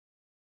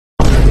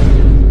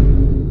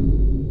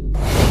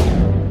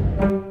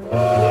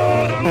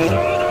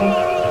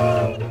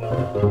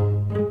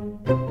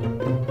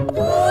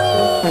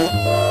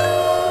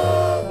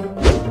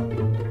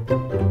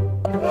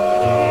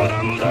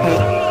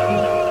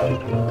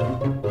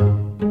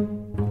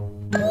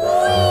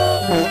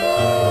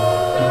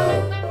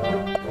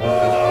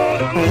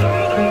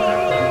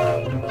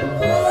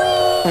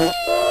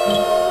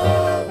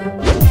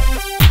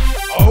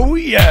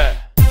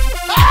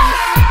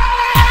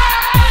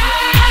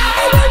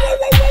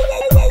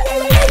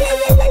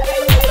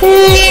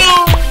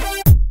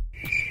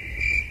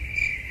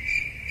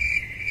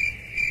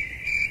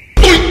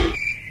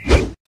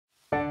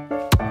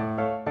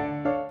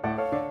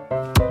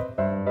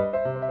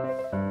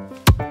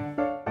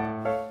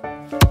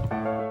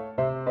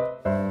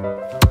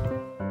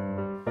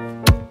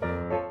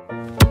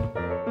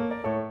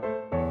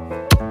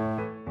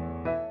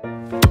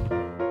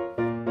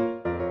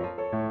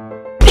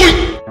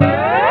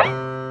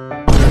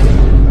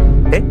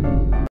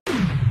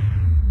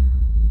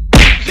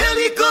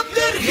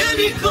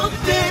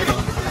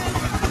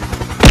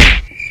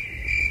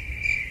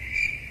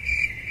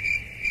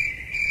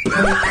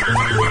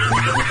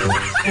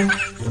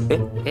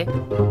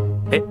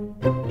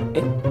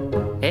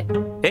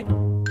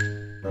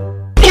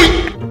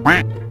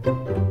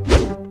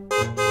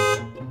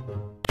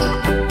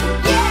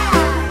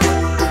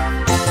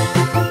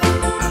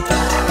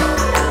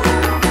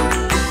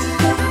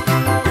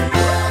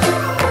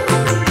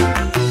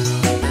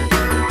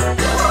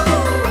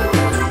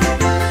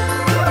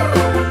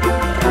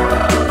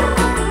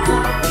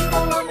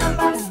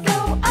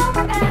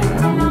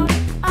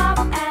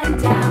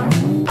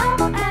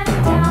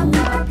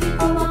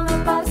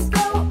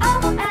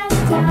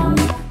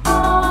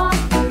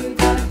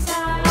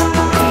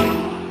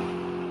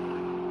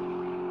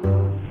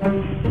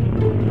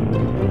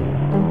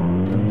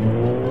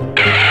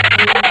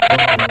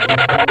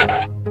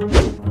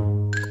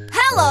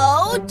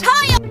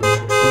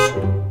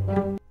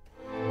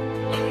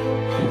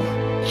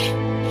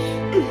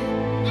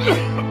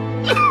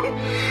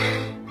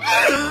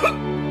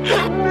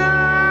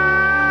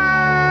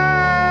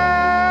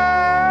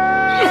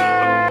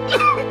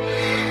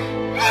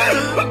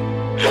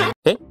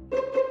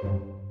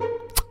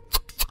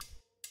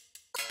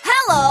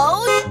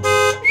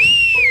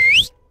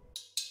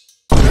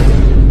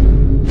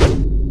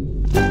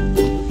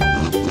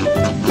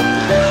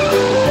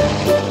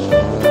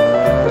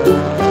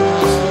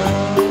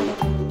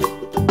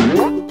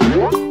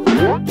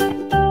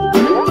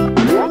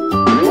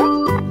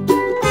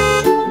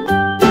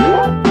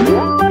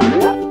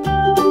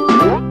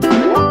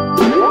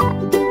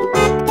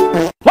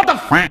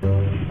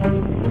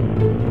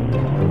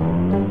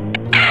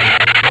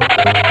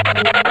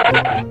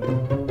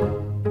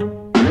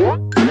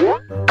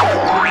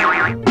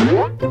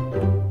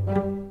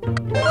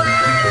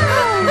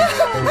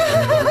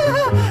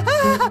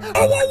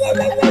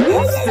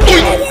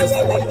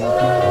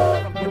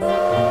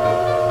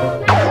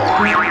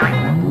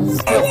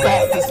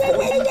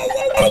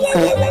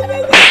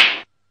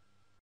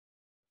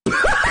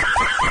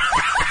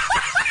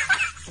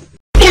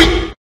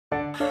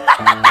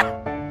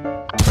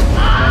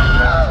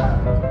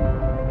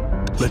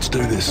Let's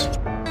do this.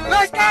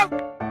 Let's go!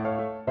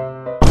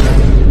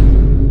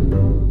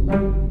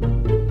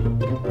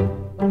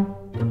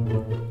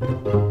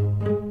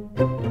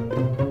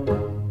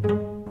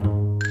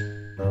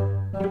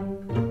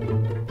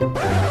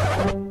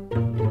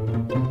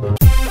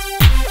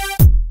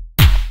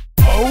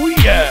 Oh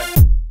yeah!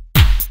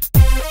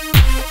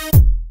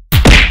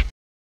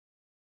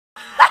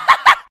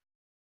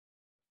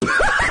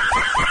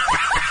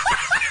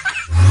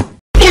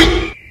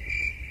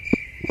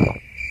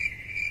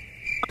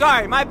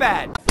 Sorry, my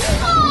bad.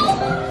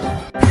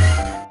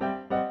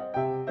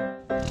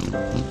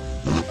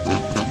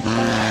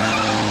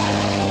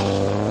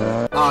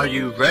 Are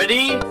you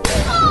ready?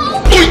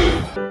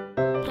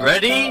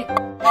 Ready?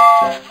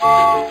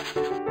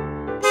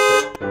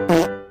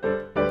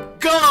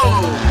 Go!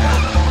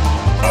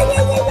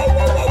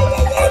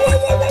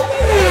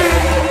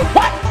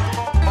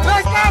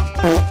 Let's go!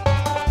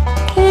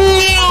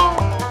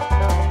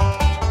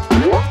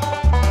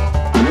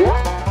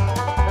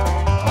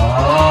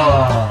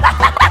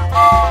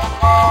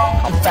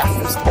 I'm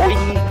fastest, boy.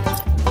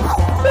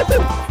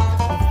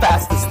 I'm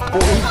fastest,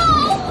 boy.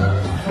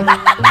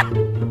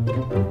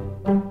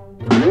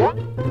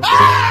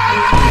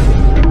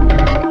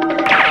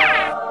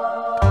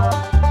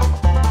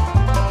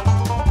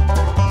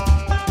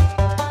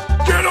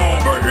 Get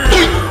over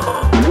here!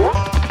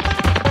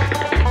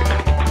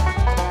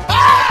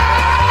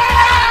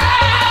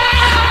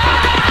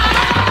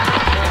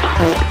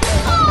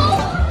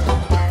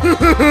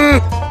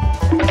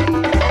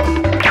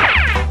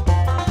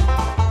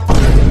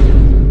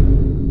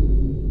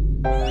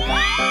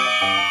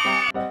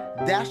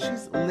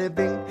 Dash's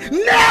living.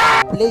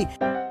 No! Play.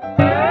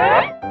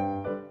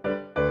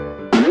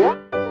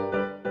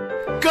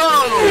 Go!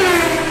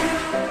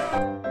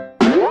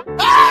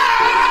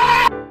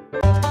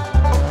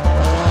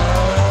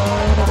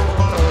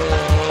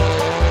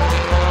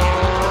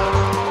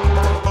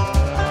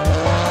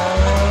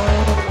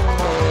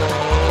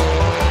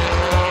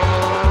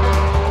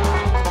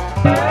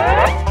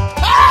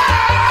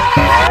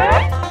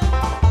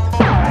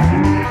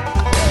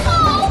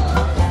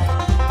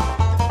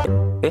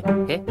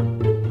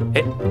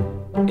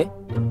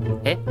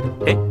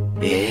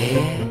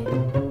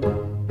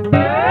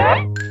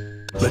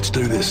 Let's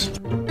do this.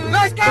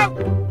 Let's go!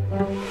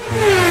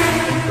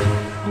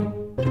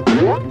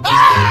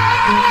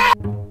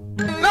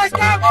 Let's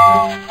go!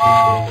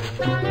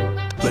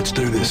 Let's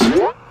do this.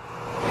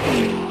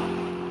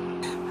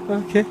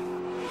 Okay.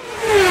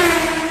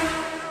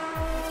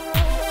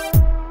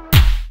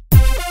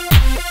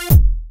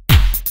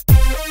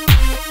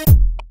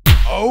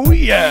 Oh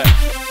yeah!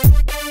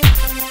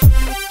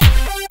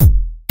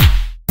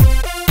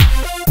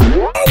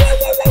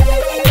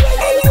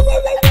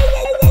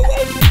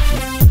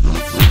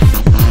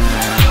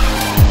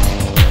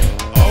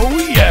 Oh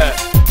yeah!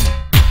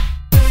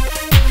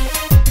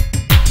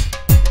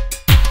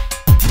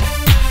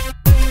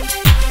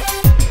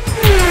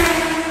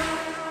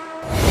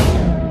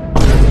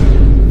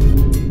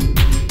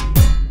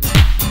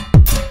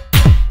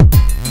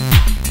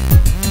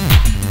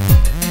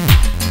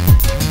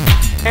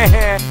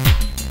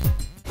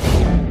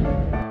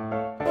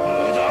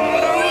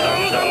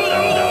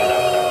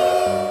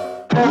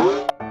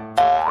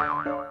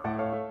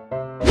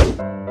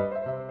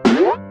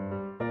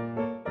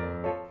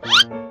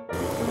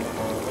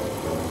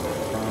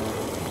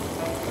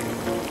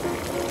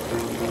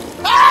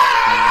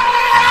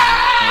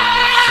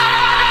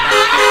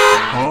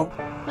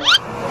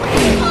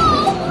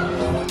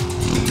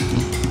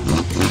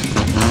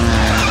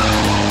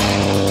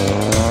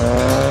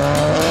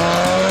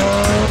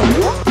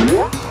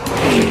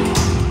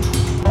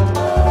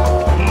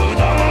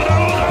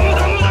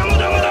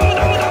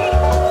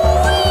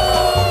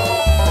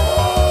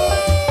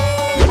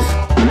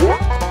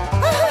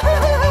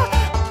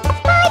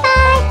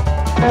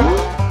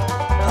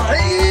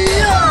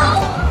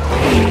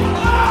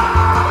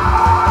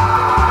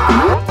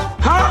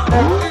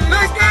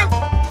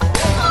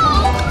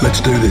 Let's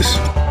do this.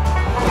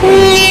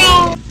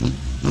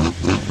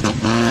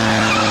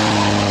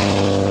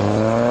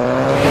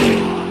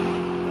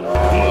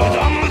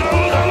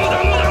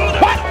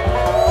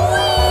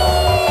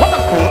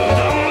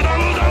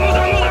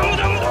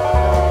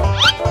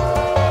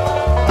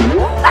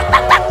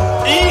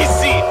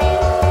 Easy!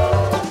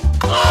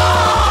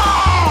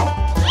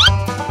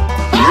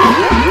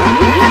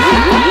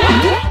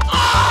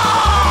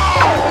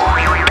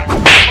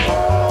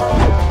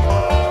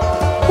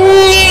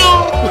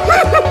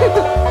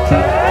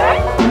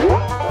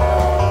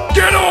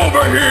 Get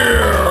over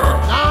here!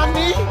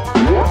 Nani?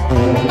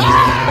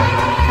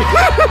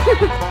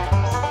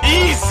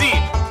 Easy!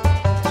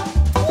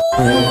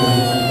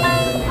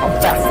 I'm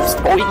fastest,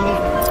 boy.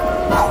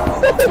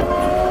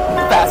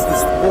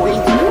 Fastest, boy.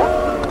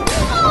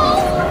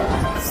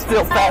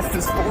 Still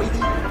fastest, boy.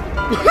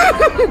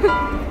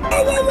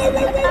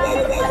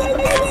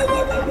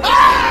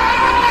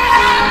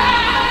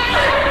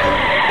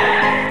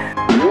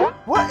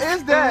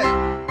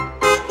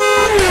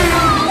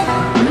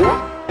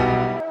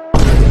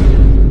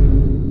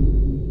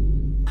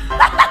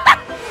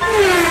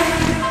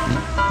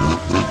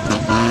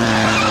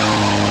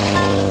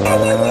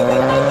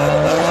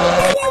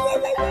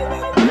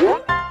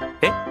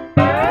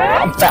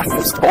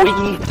 fastest, boy.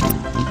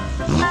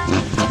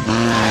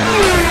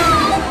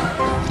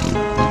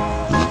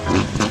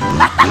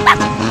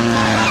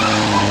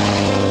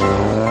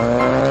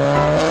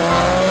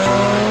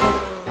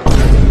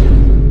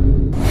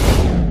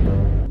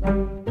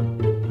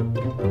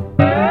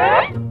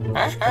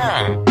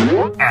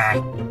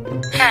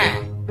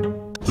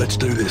 Let's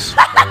do this.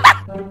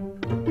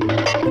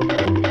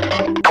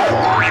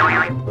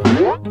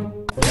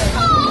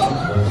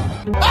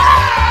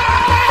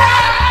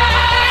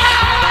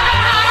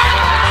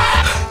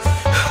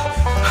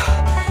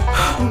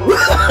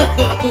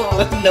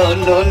 No,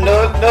 no, no,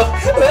 no.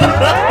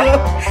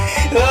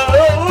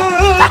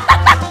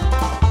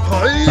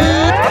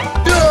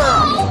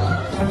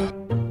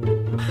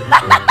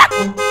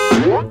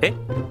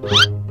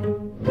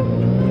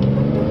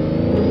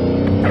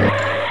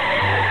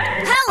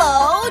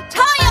 Hello,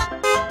 Toya!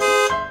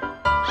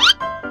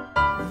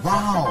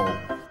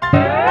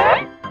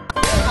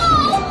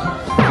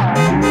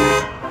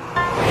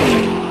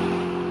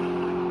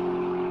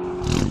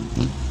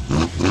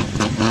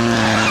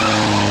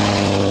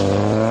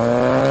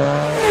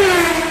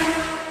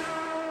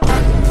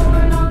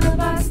 Horn on the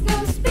bus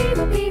goes beep,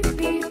 beep,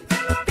 beep,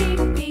 beep,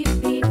 beep,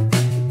 beep,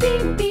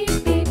 beep, beep,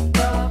 beep.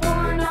 The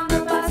horn on the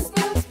bus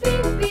goes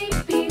beep, beep,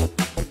 beep,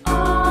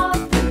 all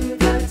through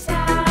the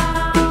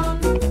town.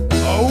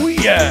 Oh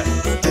yeah.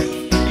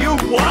 You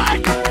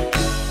what?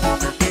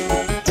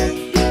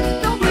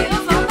 The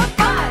wheels on the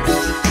bus.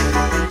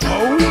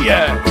 Oh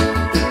yeah.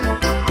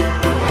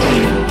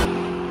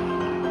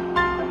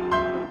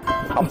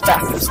 I'm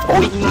fastest,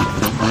 boy.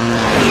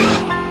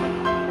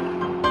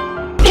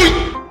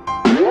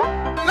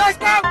 Let's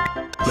go!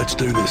 Let's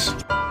do this.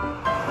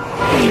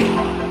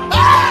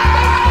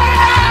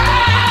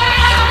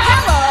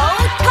 Hello,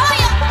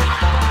 Toya!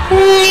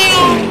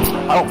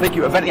 I don't think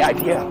you have any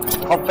idea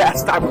how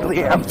fast I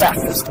really am,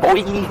 fastest,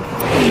 boy.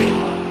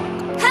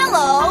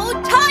 Hello,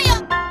 Toya!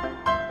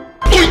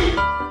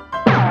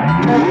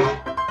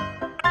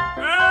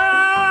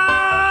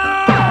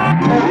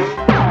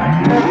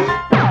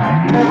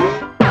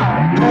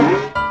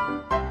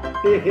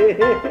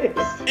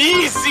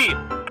 Easy!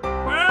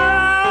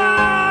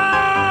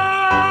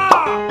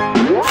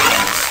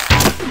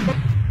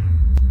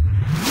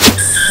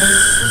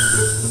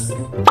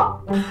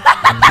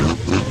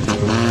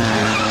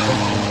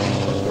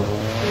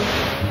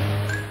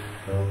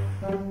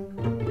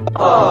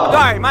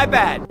 Sorry, my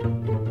bad.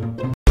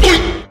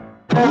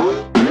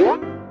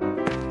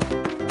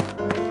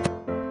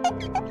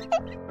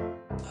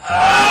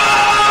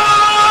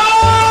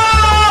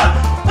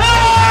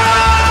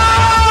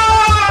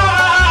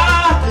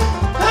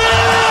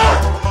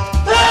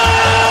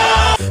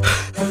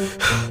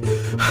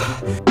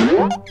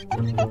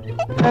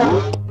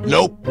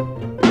 Nope.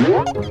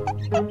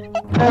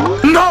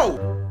 No!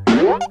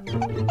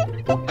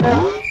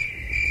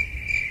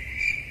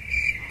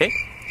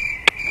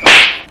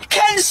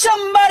 Can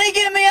somebody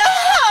give me a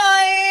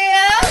high?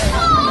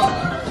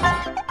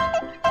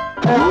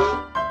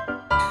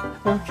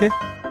 Okay.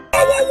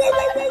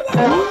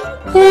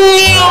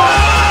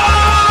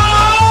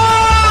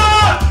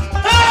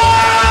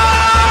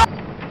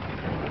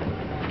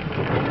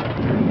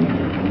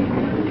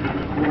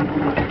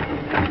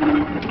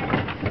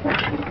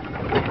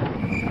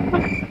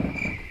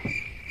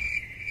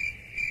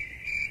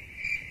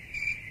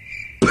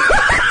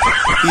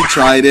 He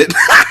tried it.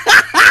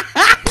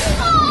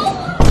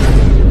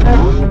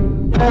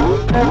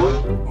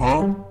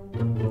 Huh?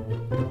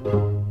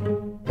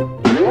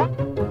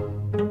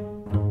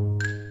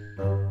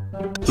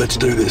 Let's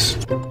do this.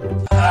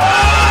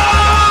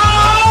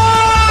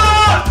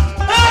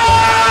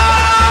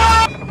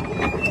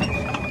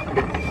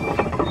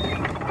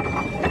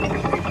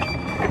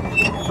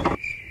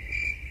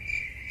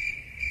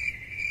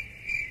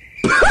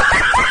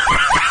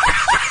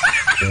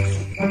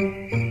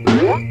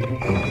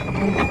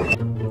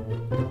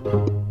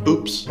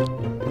 Oops.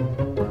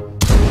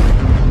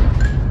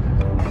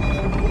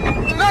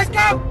 Let's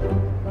go!